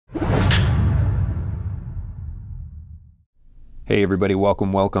Hey everybody,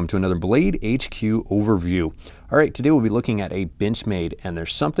 welcome to another Blade HQ overview. All right, today we'll be looking at a Benchmade, and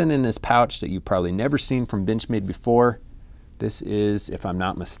there's something in this pouch that you've probably never seen from Benchmade before. This is, if I'm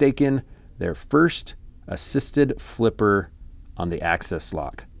not mistaken, their first assisted flipper on the access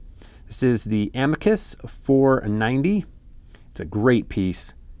lock. This is the Amicus 490. It's a great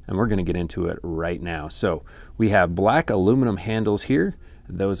piece, and we're gonna get into it right now. So we have black aluminum handles here.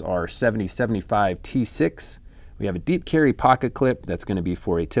 Those are 7075 T6. We have a deep carry pocket clip that's going to be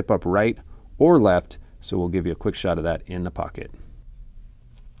for a tip up right or left, so we'll give you a quick shot of that in the pocket.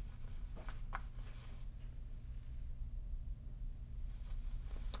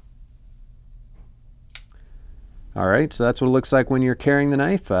 All right, so that's what it looks like when you're carrying the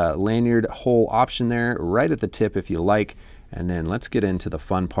knife. Lanyard hole option there right at the tip if you like. And then let's get into the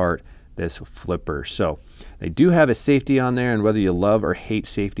fun part, this flipper. So they do have a safety on there, and whether you love or hate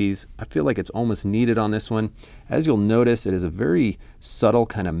safeties, I feel like it's almost needed on this one. As you'll notice, it is a very subtle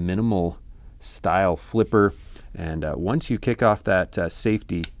kind of minimal style flipper, and once you kick off that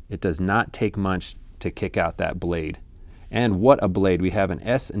safety, it does not take much to kick out that blade. And what a blade. We have an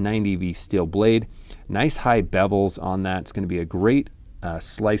S90V steel blade, nice high bevels on that. It's going to be a great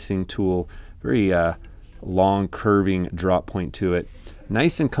slicing tool, very long curving drop point to it.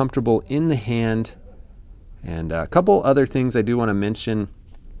 Nice and comfortable in the hand. And a couple other things I do want to mention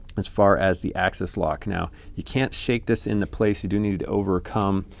as far as the access lock. Now, you can't shake this into place. You do need to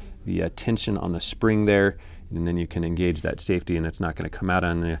overcome the tension on the spring there, and then you can engage that safety and it's not going to come out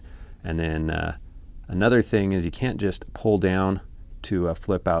on you. And then another thing is you can't just pull down to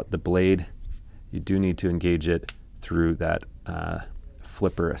flip out the blade. You do need to engage it through that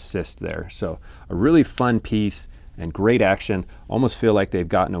flipper assist there. So a really fun piece and great action. Almost feel like they've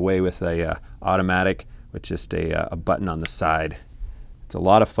gotten away with a automatic with just a button on the side. It's a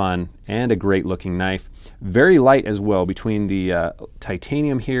lot of fun and a great looking knife. Very light as well between the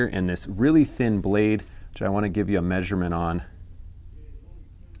titanium here and this really thin blade, which I want to give you a measurement on.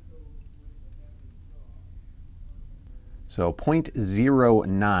 So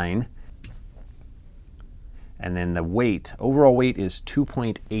 0.09. And then the weight, overall weight is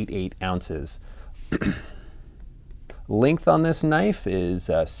 2.88 ounces. Length on this knife is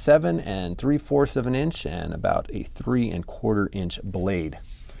 7 3/4 of an inch and about a 3 1/4 inch blade.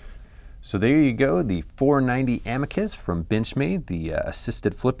 So there you go, the 490 Amicus from Benchmade, the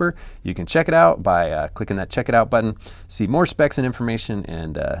assisted flipper. You can check it out by clicking that check it out button, see more specs and information,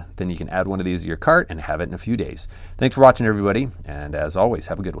 and then you can add one of these to your cart and have it in a few days. Thanks for watching everybody, and as always,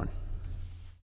 have a good one.